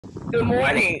Good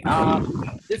morning.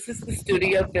 This is the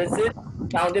studio visit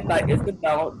founded by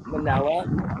Isabel Manella,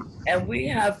 and we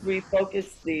have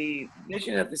refocused the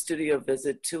vision of the studio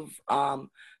visit to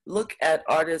look at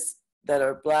artists that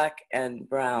are Black and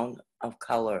brown of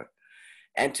color,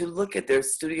 and to look at their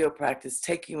studio practice,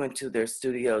 take you into their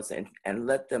studios and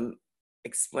let them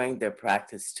explain their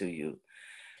practice to you.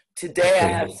 Today I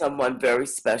have someone very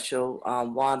special,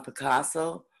 Juan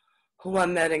Picasso, who I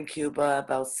met in Cuba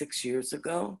about 6 years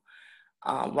ago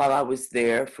while I was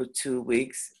there for 2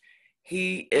 weeks.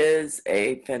 He is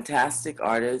a fantastic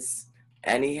artist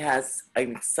and he has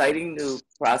an exciting new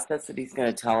process that he's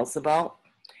going to tell us about.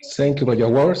 Thank you for your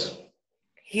words.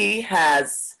 He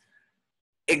has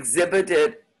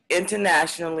exhibited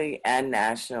internationally and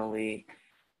nationally,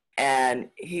 and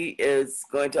he is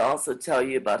going to also tell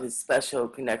you about his special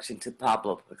connection to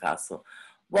Pablo Picasso.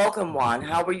 Welcome, Juan.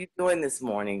 How are you doing this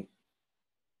morning?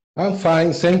 I'm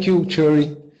fine. Thank you,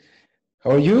 Cherry.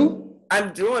 How are you?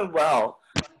 I'm doing well.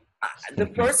 The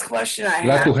first question I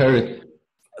Glad have, to hear it.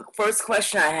 first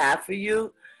question I have for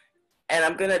you, and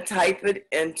I'm going to type it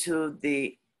into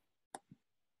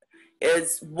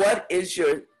what is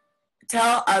your,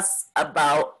 tell us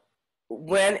about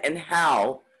when and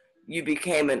how you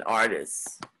became an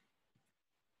artist.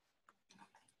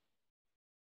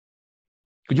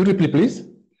 Could you repeat, please?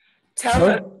 Tell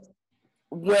us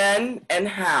when and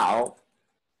how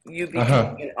you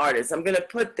became an artist. I'm going to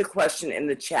put the question in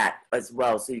the chat as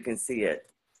well so you can see it.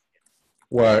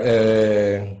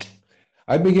 Well,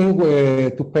 I began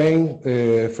to paint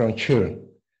from children,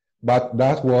 but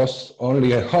that was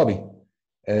only a hobby.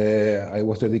 I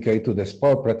was dedicated to the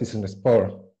sport, practicing the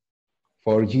sport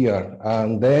for years.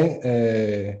 And then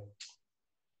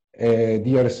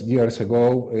years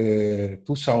ago,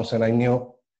 2000, I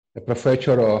knew a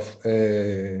professor of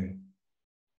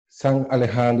San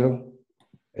Alejandro.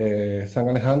 San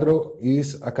Alejandro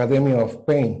is Academy of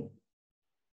Paint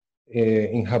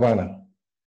in Havana.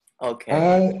 Okay.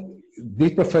 And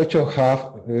this professor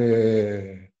have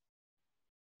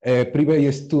a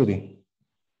private study.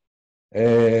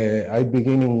 I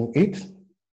began in it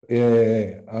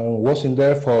and was in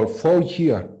there for 4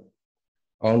 years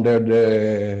under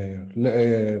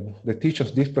the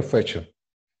teachers this professor.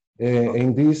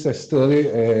 In this study,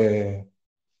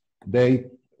 they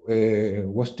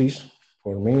was teach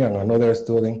for me and another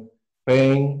student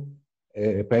painting,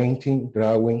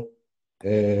 drawing,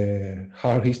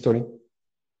 art history.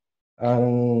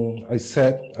 And I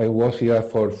said I was here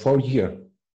for 4 years.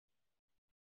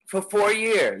 For 4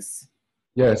 years?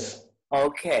 Yes.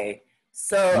 Okay.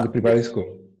 So in the private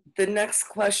school. The next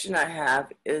question I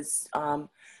have is,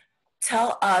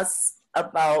 tell us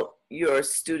about your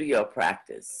studio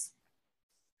practice.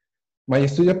 My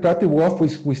studio practice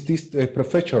was with this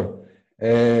professor.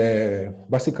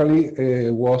 Basically,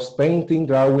 was painting,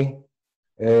 drawing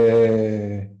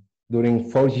during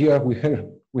 4 years with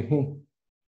him.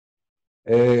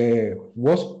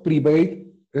 Was private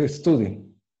study.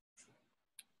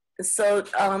 So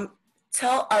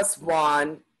tell us,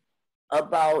 Juan,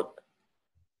 about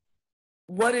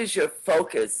what is your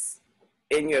focus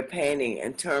in your painting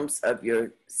in terms of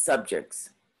your subjects?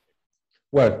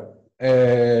 Well,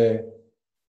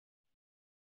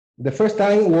 the first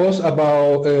time was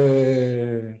about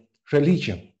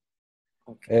religion.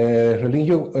 Okay.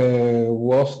 Religion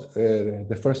was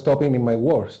the first topic in my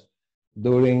works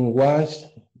during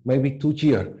maybe 2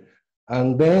 years.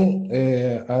 And then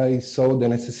I saw the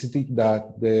necessity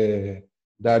that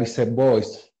there is a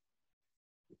voice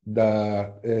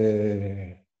that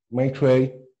may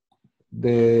trade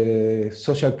the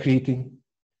social critique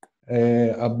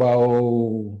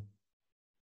about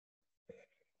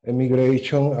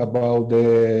immigration, about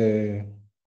the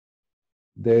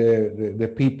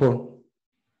people,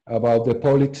 about the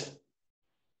politics.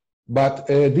 But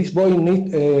this voice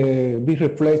need be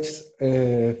reflected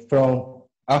from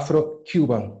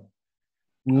Afro-Cuban,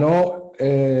 not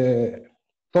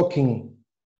talking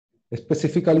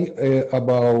specifically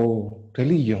about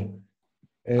religion.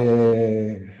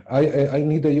 I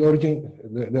need the origin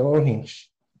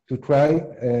to try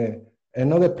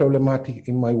another problematic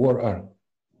in my work art.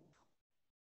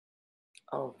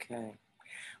 Okay.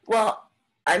 Well,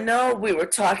 I know we were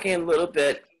talking a little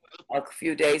bit a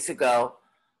few days ago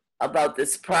about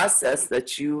this process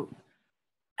that you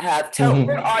have.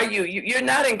 Where are you? You're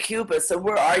not in Cuba, so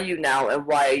where are you now and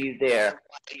why are you there?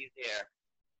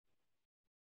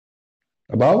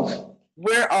 About?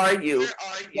 Where are you?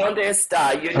 ¿Dónde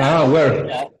está? You're not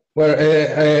where? Well,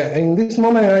 in this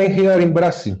moment, I'm here in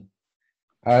Brazil.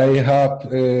 I have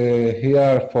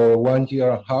here for 1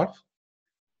 year and a half,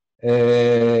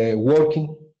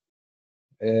 working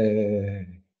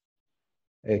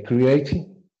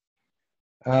creating,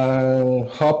 and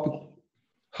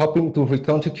hoping to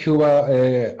return to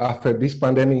Cuba after this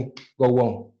pandemic go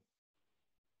on.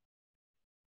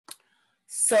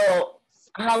 So,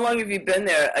 how long have you been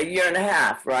there? A year and a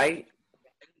half, right?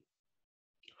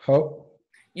 How?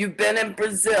 You've been in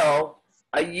Brazil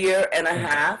a year and a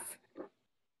half?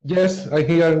 Yes, I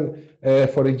here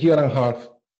for a year and a half.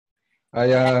 I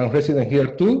am resident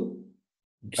here too.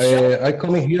 I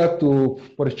come in here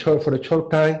for a short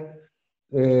time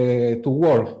to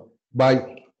work,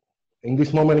 but in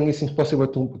this moment it's impossible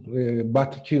to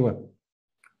back to Cuba.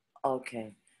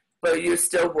 Okay. But you're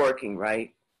still working,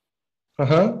 right?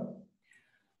 Uh-huh.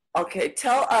 Okay,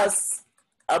 tell us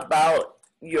about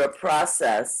your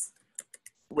process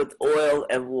with oil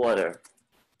and water.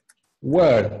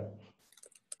 Well,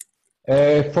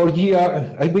 for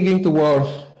year, I began to work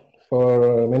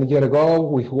for many years ago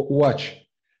with watch.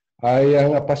 I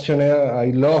am a passionate,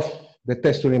 I love the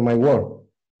texture in my work.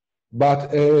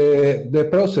 But the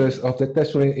process of the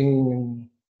texturing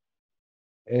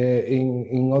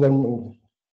in other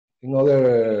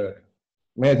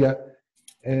media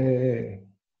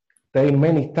take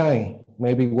many time,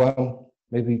 maybe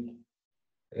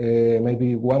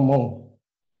maybe 1 month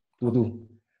to do.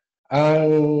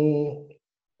 And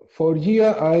for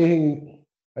year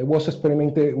I was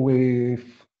experimenting with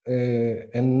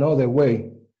another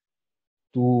way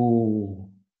to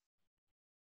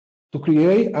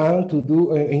create and to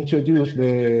do introduce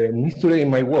the mystery in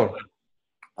my work.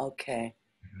 Okay.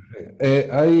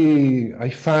 I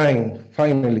find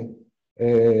finally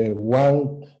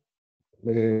one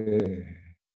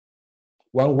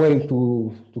one way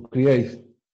to create,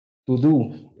 to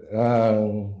do,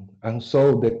 and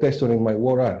so the texture in my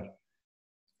work art.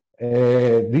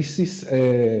 This is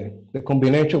the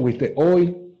combination with the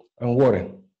oil and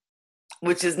water.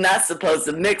 Which is not supposed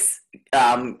to mix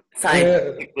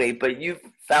scientifically, but you've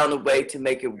found a way to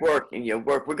make it work in your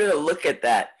work. We're going to look at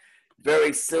that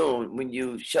very soon when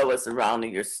you show us around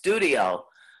in your studio.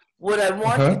 What I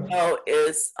want to know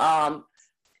is,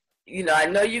 you know, I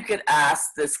know you could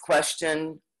ask this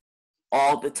question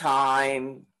all the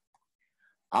time.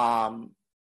 Are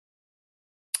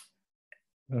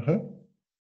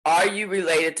you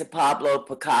related to Pablo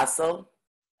Picasso?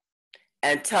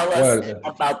 And tell us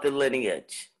about the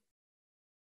lineage.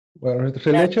 Well,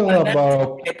 relation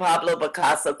about Pablo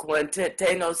Picasso,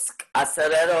 cuéntenos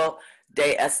acerero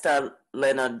de esta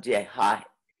lineage.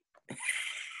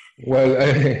 Well,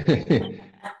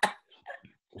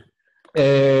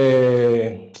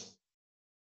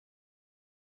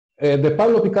 the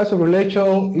Pablo Picasso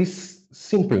relation is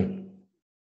simple.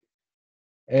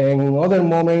 In other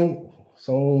moment,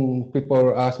 some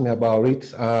people ask me about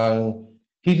it, and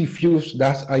he refused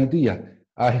that idea.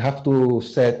 I have to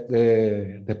set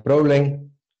the problem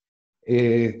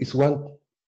is one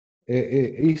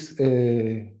is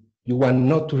you want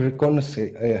not to recognize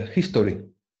history,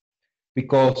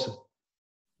 because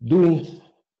during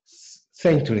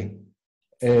century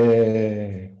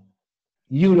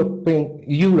Europe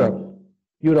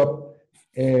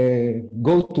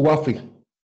go to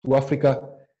Africa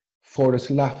for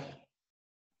slave.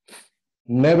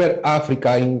 Never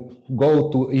Africa go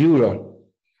to Europe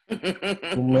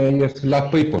to make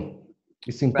slave people.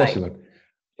 It's impossible.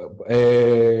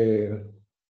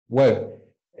 Right.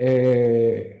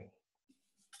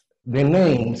 The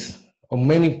names of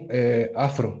many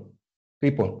Afro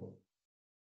people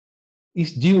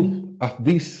is due of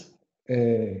this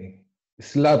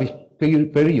Slavic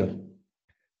period,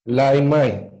 like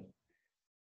mine.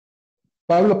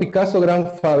 Pablo Picasso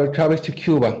grandfather traveled to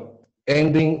Cuba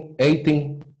ending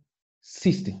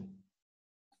 1860.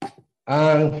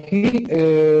 And he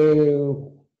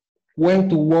went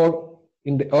to work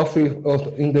in the office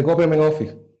in the government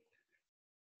office.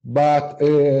 But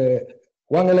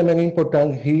one element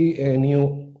important, he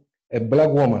knew a black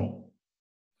woman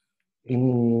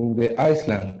in the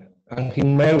Iceland, and he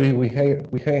married with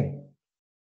her.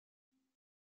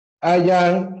 I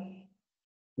am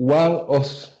one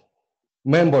of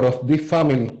member of this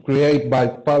family created by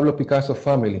Pablo Picasso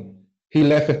family. He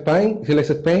left Spain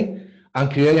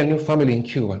and created a new family in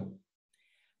Cuba.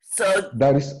 So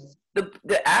that is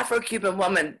the Afro-Cuban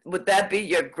woman, would that be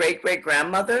your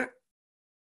great-great-grandmother?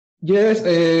 Yes,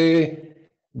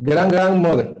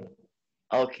 grandmother.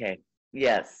 Okay,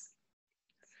 yes.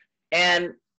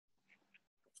 And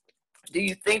do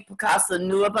you think Picasso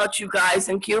knew about you guys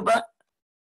in Cuba?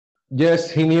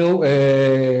 Yes, he knew.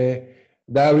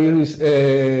 There is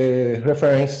a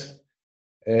reference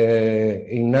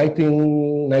in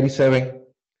 1997.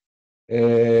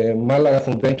 Malaga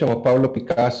Foundation of Pablo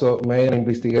Picasso made an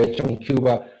investigation in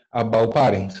Cuba about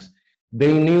parents.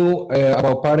 they knew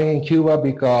about partying in Cuba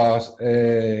because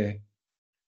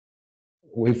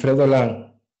Wilfredo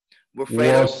Lang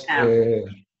Wilfredo was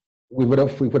Lam.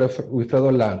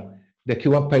 Wilfredo Lang, the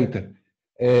Cuban painter.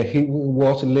 He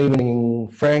was living in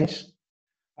France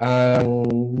and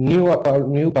knew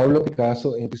Pablo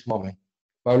Picasso in this moment.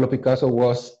 Pablo Picasso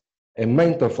was a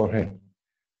mentor for him.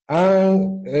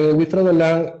 And Wilfredo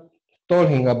Lang told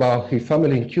him about his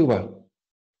family in Cuba.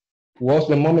 Was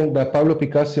the moment that Pablo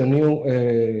Picasso knew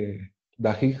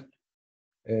that he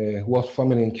was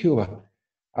family in Cuba.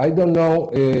 I don't know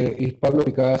if Pablo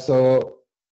Picasso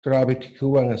traveled to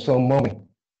Cuba in some moment,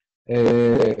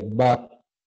 but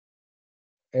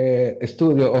a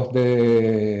studio of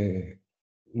the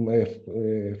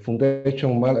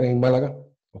Foundation in Malaga,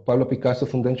 of Pablo Picasso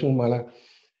Foundation in Malaga,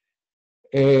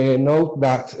 note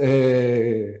that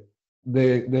the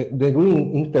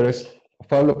green interest of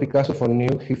Pablo Picasso for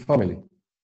know his family.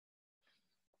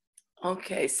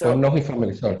 Okay, For so know his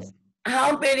family, sorry.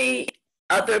 how many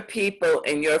other people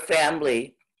in your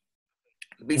family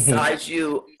besides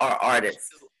you are artists?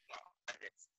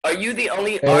 Are you the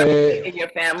only artist in your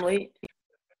family?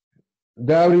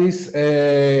 There is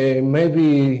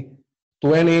maybe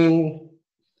 20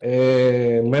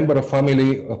 member of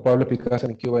family of Pablo Picasso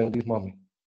in Cuba in this moment.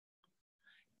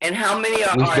 And how many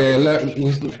are With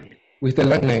artists? with the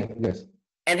last name, yes.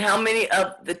 And how many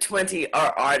of the 20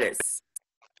 are artists?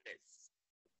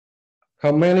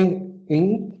 How many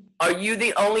in? Are you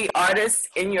the only artist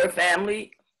in your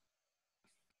family?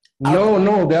 No,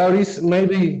 no, there is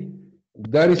maybe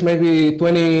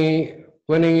 20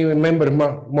 members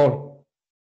more.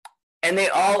 And they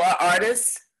all are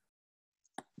artists?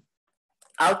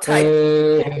 I'll type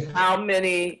how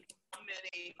many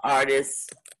artists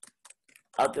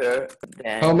other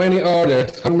than How many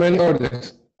orders? How many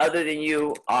orders? other than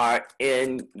you are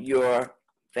in your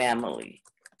family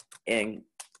in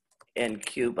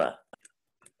Cuba?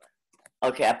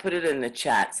 Okay, I put it in the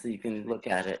chat so you can look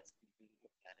at it.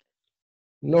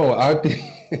 No, artist.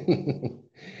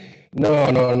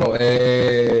 No, no, no.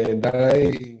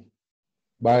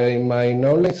 By my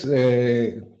knowledge,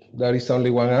 there is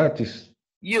only one artist.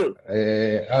 You.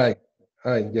 I,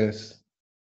 yes.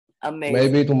 Amazing.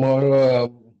 Maybe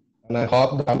tomorrow, and I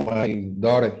hope that my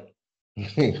daughter.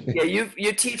 Yeah,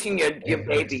 you're teaching your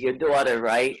baby, your daughter,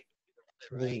 right?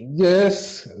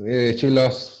 Yes, she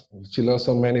lost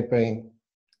so many pain.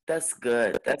 That's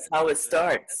good. That's how it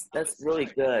starts. That's really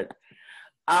good.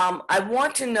 I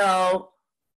want to know,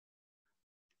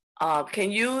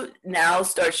 can you now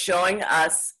start showing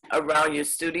us around your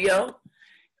studio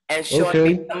and showing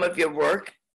me some of your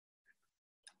work?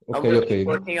 Okay, what okay. you're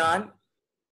working on?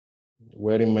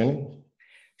 Wait a minute.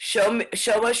 Show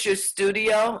us your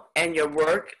studio and your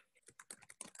work.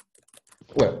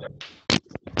 Well,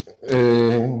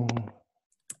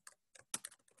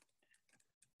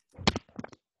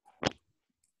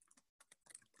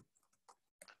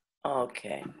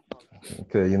 okay.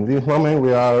 Okay, in this moment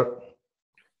we are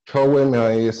showing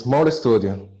my small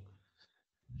studio.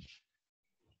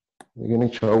 We're going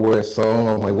to show some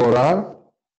of my work art.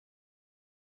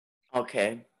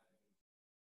 Okay.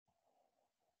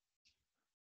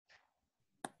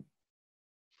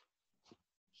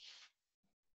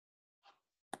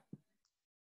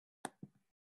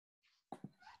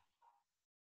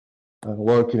 I'm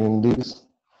working in this.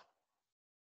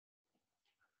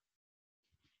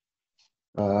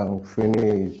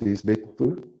 Finish this big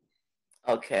tour.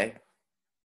 Okay.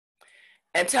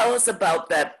 And tell us about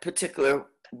that particular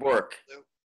work.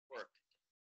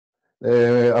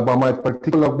 About my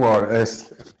particular work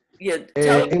is. Yeah,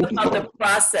 tell us about the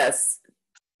process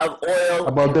of oil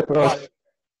about the process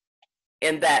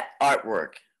in that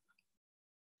artwork.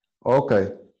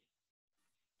 Okay.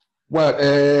 Well,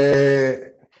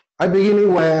 I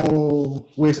begin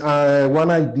with one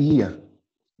idea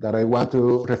that I want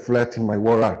to reflect in my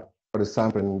work art. For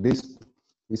example, this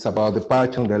is about the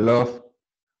passion, the love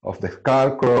of the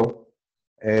scarecrow.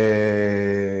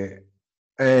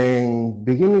 And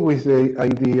beginning with the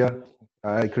idea,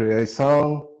 I create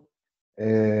some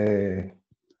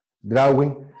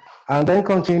drawing, and then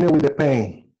continue with the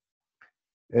paint.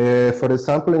 For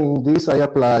example, in this, I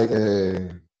apply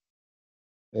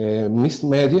mixed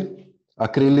media,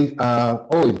 acrylic, and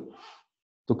oil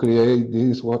to create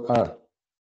this work art.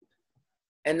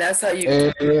 And that's how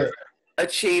you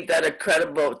achieve that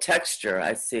incredible texture,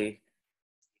 I see.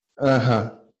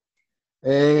 Uh-huh.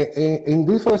 In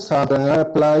this, for example, I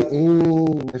apply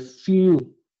in a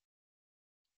few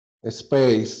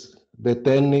space the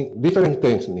technique, different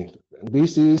techniques.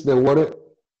 This is the water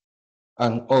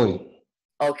and oil.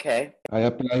 Okay. I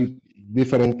apply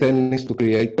different techniques to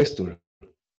create texture.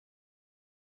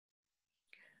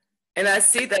 And I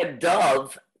see that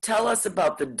dove. Tell us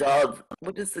about the dove.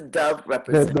 What does the dove The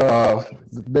represent? dove,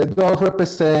 the dove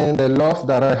represents the love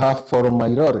that I have for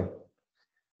my daughter.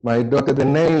 My daughter, the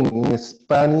name in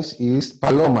Spanish is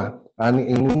Paloma, and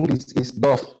in English is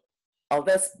dove. Oh,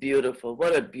 that's beautiful.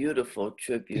 What a beautiful It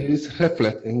tribute. is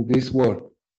reflect in this word.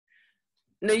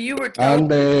 Now, you were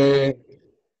telling And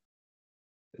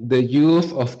the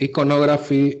use of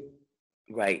iconography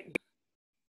right.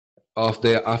 of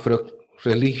the Afro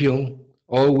religion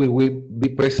always will be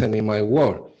present in my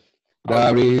work. Oh,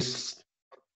 yeah, There is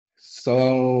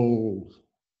some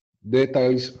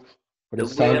details, for the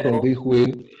example, will. this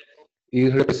wheel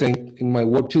is represent in my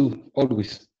work too,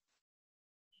 always.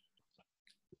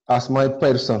 As my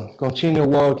person, continue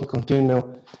working, continue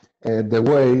the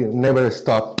way, never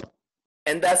stop.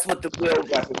 And that's what the will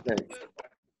represents.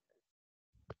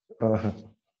 Uh,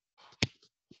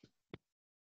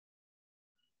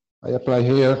 I apply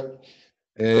here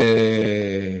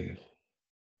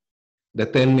the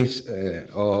techniques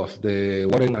of the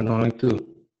water and oil too.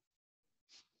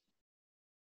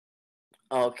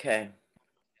 Okay.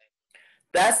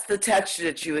 That's the texture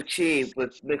that you achieve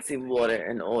with mixing water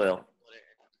and oil,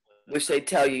 which they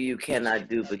tell you you cannot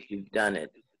do, but you've done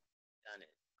it.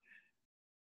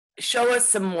 Show us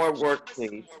some more work,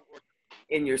 please,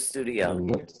 in your studio.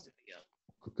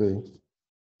 Okay.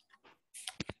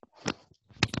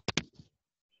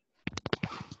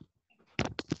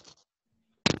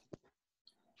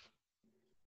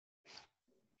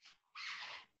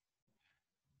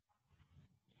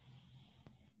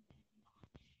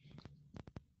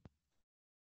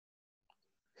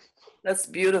 That's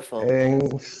beautiful.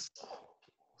 And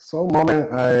some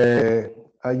moment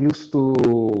I used to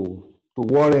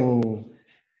work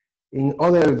in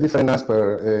other different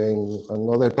aspects in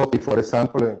another topic. For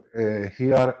example,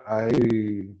 here I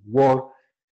work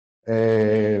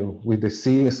with the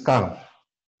sea scan,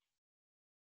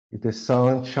 with the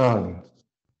sun shining.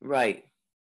 Right.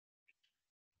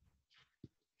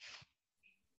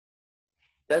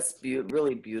 That's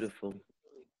really beautiful.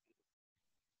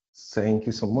 Thank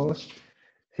you so much.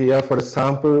 Here, for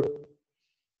example,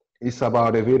 is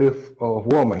about a beauty of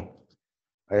woman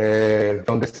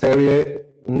from the series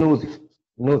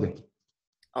Nude.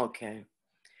 Okay.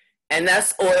 And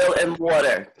that's oil and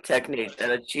water technique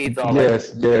that achieves all that.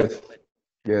 Yes, yes,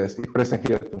 yes, it's present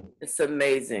here too. It's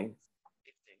amazing.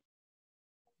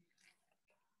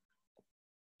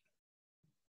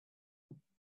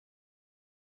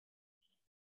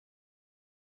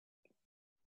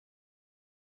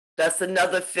 That's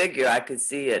another figure. I could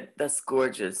see it. That's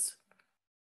gorgeous.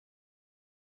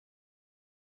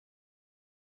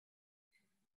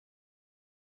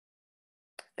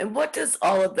 And what does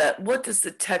all of that, what does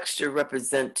the texture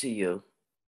represent to you?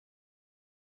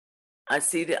 I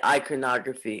see the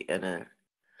iconography in it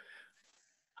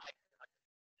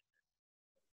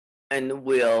and the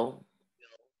wheel.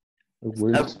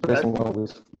 Will is A, present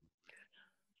always.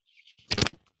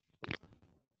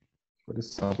 For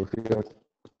example, here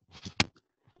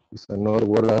is another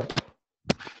word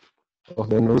of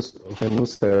the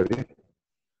news series.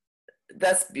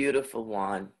 that's beautiful,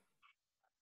 Juan.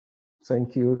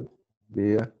 Thank you,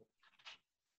 dear.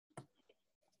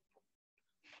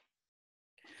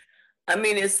 I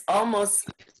mean, it's almost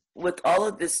with all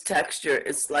of this texture,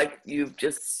 it's like you've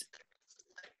just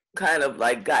kind of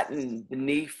like gotten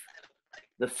beneath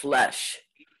the flesh.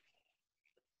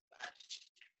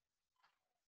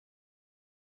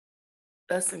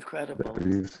 That's incredible.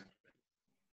 Please.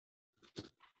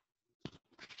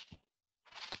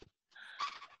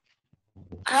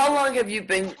 How long have you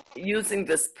been using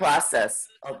this process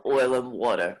of oil and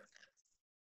water?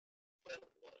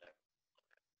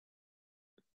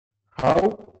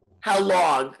 How? How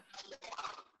long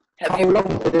have How you long?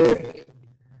 been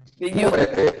No,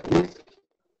 using?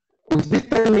 with this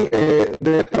technique,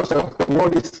 the process of the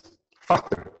work is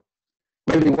faster.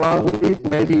 Maybe 1 week,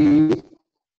 maybe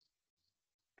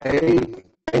 8,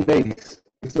 10 days.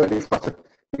 It's very faster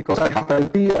because I have an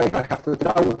idea, I have to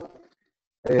travel.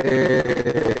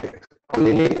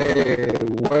 Only need a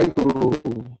way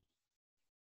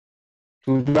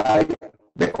to dry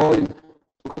the oil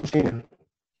to continue.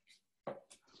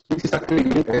 This is actually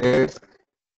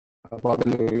about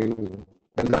the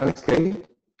landscape.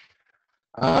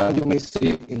 You may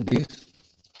see in this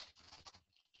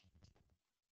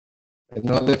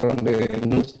another from the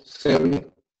news series,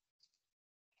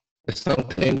 the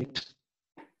something.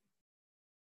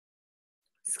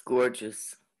 It's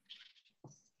gorgeous.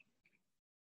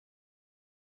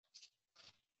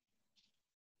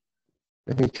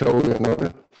 Let me show you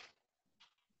another.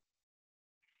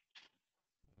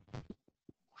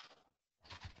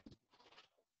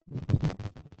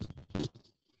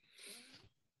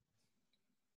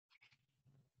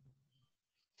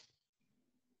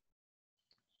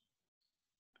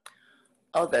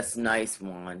 Oh, that's nice,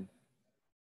 Juan.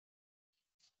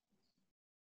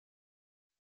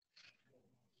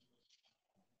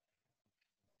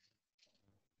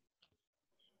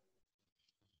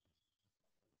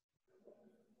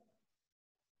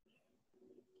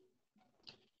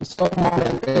 Some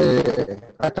moment,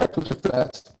 I try to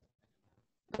reflect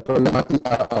the problematic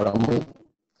around me,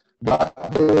 but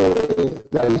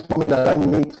there is moment that I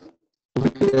need to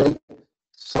recreate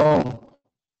some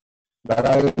that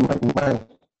I in my mind.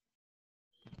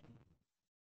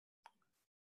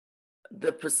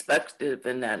 The perspective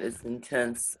in that is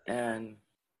intense, and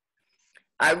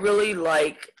I really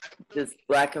like this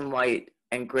black and white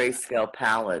and grayscale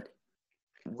palette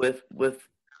with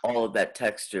all of that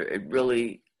texture. It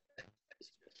really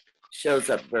shows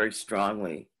up very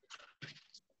strongly.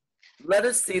 Let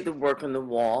us see the work on the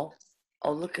wall.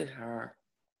 Oh, look at her.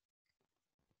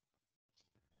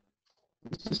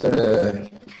 This is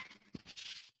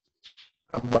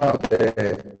about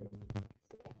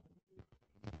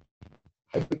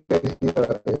I think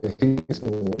things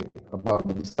about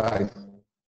the size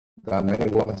that many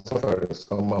women suffer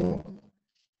some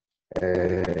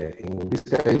in this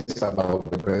case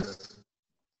about the breast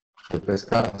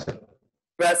cancer.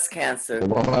 Breast cancer. The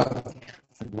woman,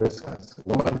 breast cancer.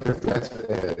 The woman reflects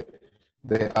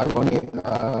the agony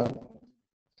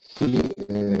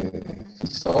he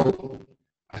saw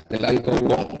as the light go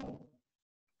on,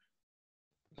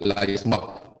 like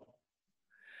smoke.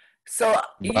 So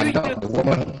But you now use, the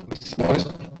woman is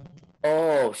moist.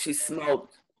 oh, she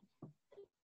smoked.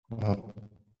 Uh,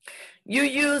 You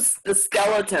use the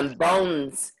skeleton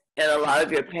bones in a lot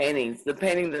of your paintings. The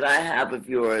painting that I have of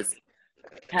yours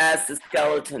has the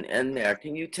skeleton in there.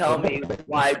 Can you tell me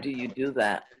why do you do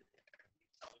that?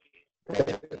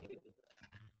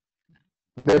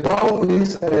 The bone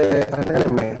is an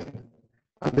element,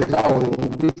 and the bone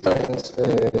different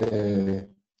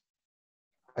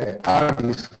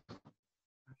artists,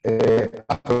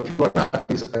 Afro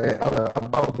artists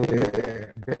about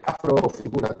the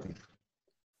Afro-figurative.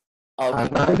 Okay.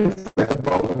 And I reflect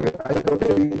about I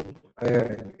already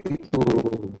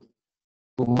into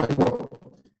to my work.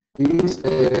 It is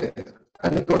an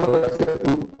iconography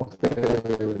of the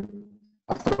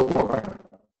Afro world.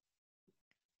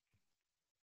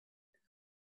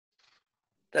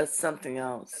 That's something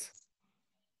else.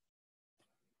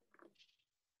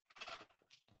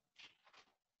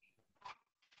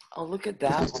 Oh, look at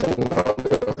that This is one.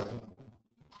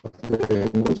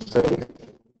 the Museo,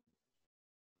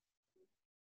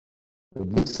 the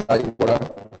Museo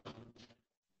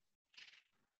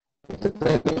the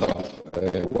training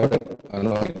of water and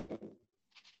oil.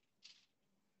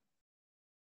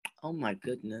 Oh my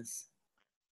goodness.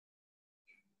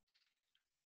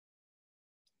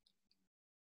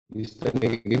 This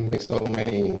training gives me so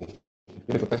many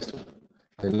requests.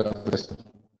 I love this.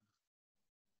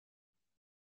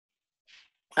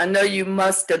 I know you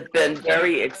must have been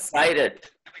very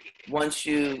excited once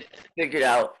you figured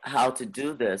out how to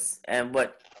do this and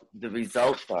what the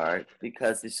results are,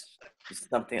 because it's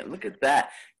something. Look at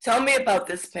that. Tell me about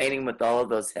this painting with all of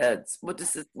those heads. What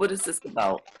is this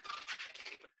about?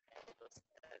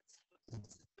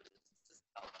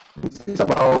 This is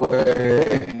about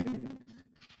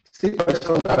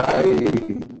situation that I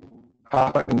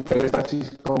have an interesting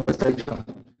conversation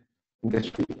in the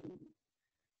street.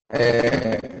 I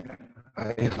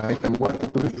want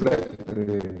to reflect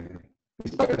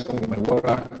this person in my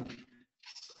work.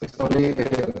 It's only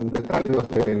the title of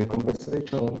the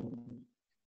conversation,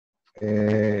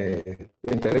 the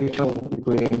interaction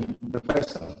between the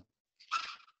person.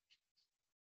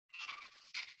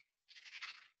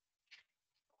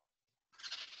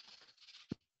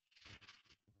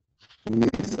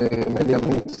 It's media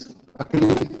mix,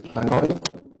 acrylic, and oil,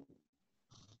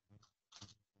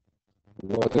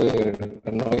 water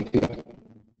and oil here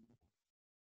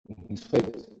in his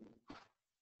face.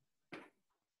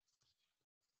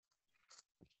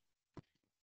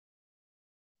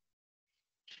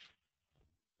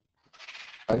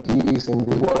 And he is in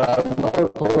the water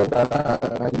color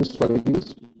that I usually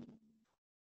use.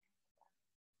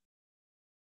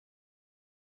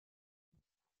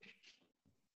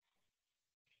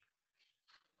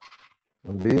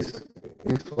 And this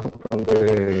is from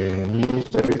the new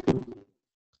series.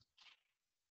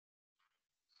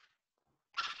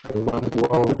 I want to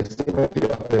go with the symmetry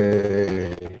of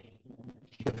the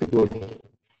figure.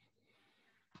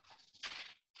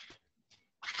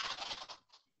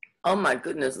 Oh my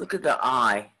goodness, look at the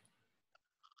eye.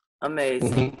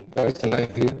 Amazing. There's an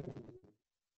idea.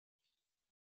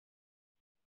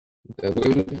 The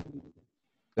will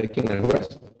taking a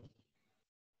rest.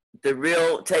 The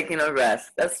real taking a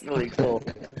rest. That's really cool.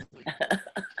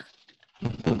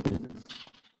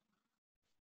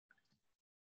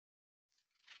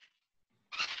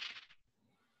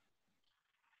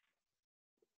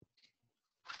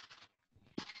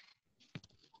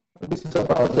 This is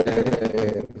about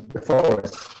the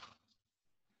forest.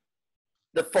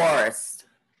 The forest.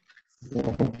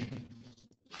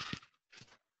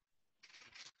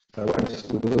 I want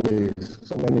to do with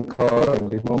so many cars in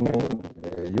this moment,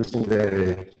 using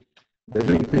the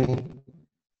dripping.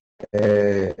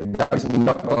 That is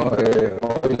not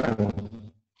oil and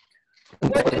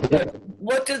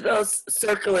What do those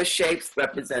circular shapes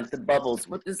represent? The bubbles.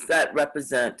 What does that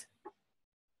represent?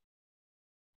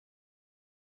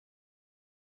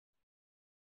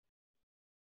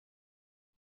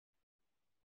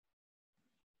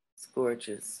 It's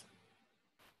gorgeous.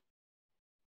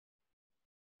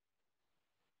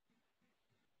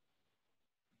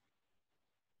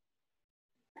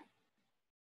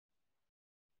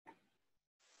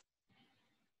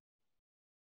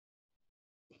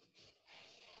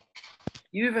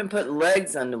 You even put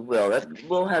legs on the wheel. That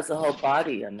wheel has a whole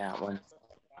body on that one.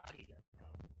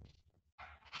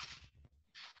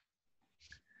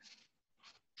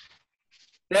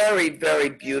 Very, very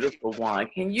beautiful wine.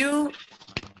 Can you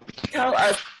tell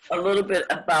us a little bit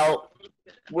about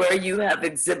where you have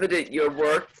exhibited your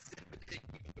work?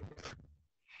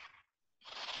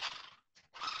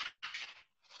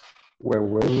 where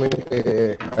Where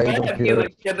have you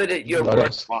exhibited your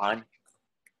work, Juan?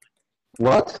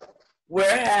 What?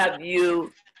 Where have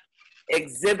you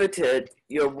exhibited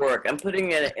your work? I'm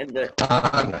putting it in the.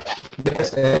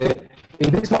 Yes, in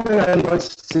this moment I not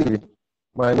see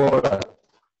my work.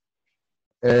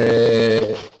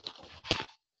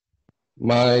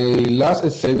 My last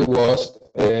exhibit was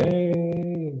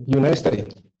United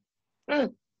States.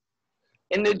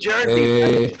 In New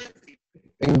Jersey.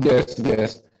 Yes,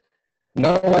 yes.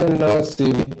 Now I not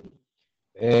see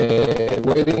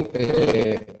waiting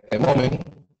a moment,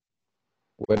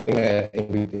 waiting an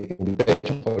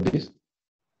invitation for this.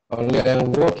 Only I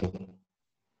am working.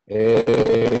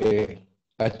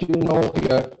 As you know,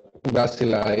 here in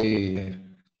Brazil, I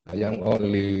am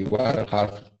only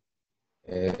 1.5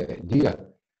 year.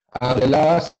 And in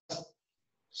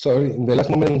the last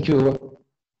moment in Cuba,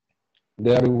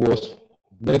 there was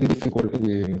very difficult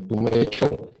to make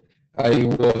sure. I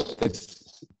was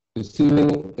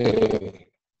receiving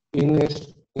in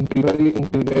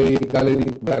private gallery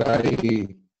that I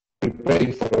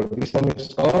prepared for this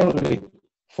moment only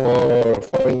for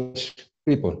foreign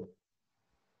people.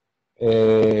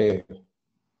 In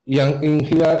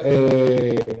here,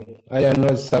 I am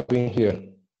not stopping here.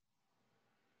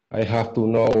 I have to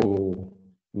know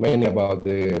many about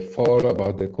the folk,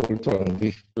 about the culture of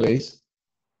this place.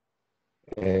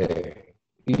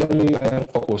 Usually I am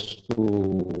focused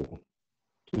to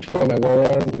show my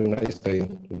work in the United States.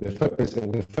 The first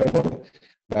moment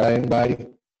that I invite,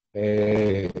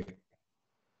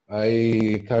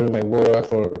 I carry my work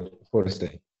for the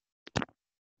state.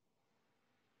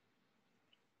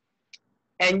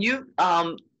 And you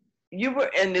were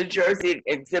in New Jersey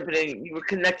exhibiting. You were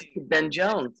connected to Ben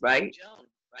Jones, right?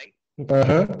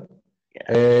 Uh-huh.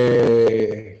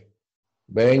 Yeah.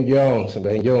 Ben Jones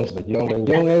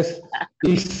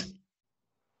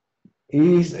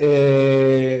is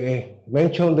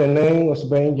mentioned the name of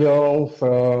Ben Jones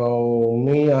from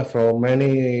me and from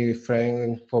many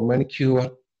friends, from many Cuban.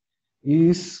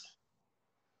 Is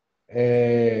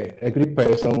a great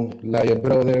person, like a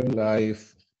brother, like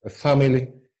a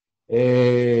family.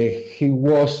 He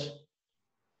was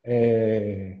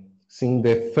since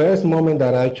the first moment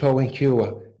that I showed in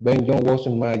Cuba. Ben Jones was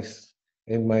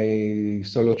in my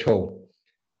solo show.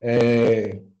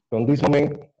 From this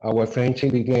moment, our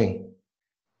friendship began.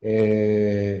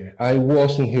 I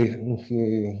was in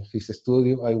his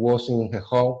studio. I was in her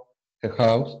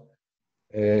house.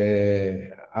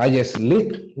 I just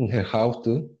lived in her house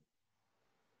too.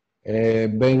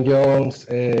 Ben Jones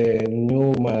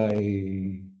knew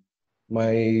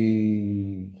my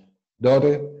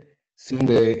daughter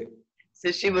since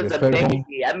she was a baby.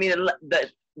 I mean, the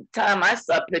time I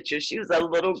saw pictures, she was a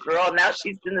little girl. Now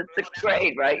she's in the 6th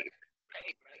grade, right?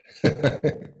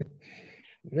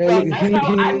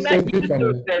 I met you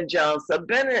through Ben Jones. So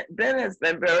Ben has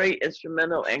been very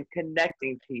instrumental in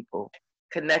connecting people,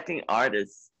 connecting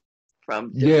artists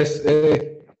from. Yes,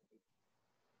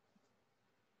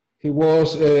 he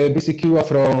was visit Cuba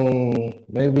from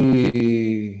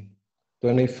maybe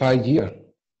 25 years.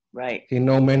 Right. He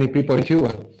know many people in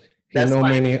Cuba. He know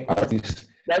many artists.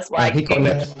 That's why he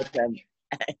connects with them.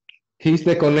 He's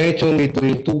the connection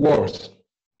between two worlds.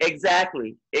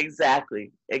 Exactly,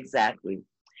 exactly, exactly.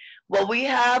 Well, we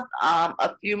have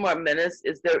a few more minutes.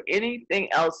 Is there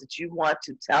anything else that you want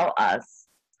to tell us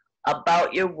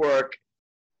about your work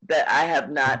that I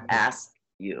have not asked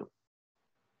you?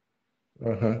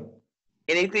 Uh-huh.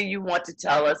 Anything you want to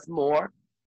tell us more?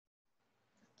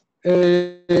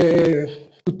 To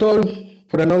talk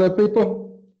for another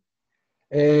people,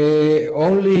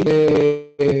 only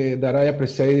that I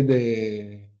appreciate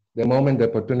the moment, the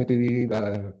opportunity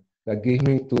that gives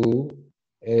me to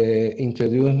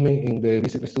introduce me in the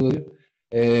music studio,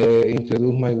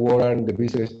 introduce my work in the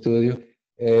music studio.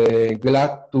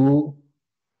 Glad to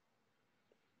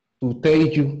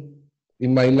take you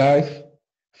in my life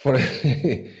for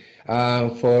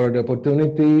for the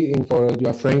opportunity and for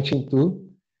your friendship too.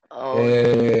 Oh,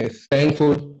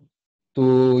 Thankful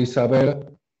to Isabella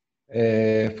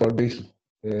for this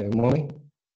moment.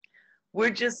 we're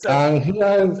just so And here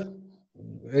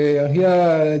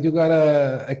you got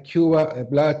a Cuba, a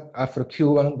black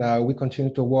Afro-Cuban that we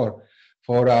continue to work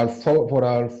for our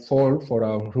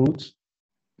roots,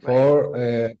 right,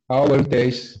 for our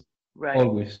days right,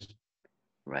 always.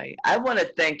 right. I want to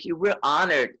thank you. We're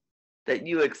honored that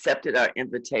you accepted our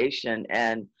invitation,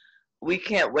 and we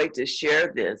can't wait to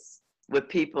share this with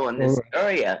people in All this right.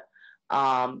 area.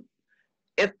 Um,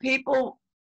 if people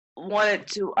wanted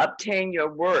to obtain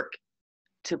your work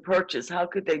to purchase, how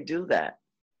could they do that?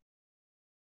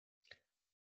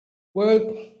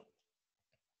 Well,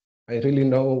 I really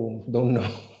don't know.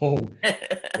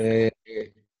 Uh,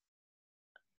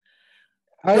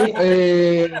 I We'll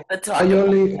uh, have to I talk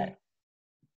about that.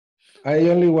 I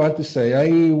only want to say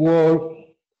I work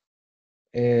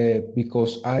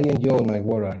because I enjoy my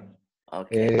work.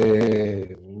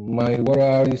 Okay, My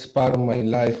work is part of my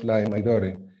life, like my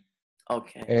daughter.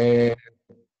 okay, Uh,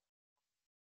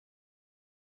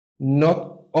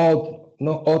 not all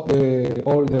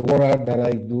the work that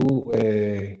I do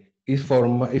is for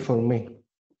me.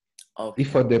 It's okay,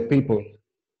 for the people.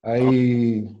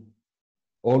 I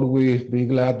always be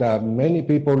glad that many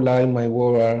people like my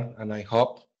work, and I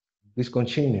hope this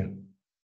continue.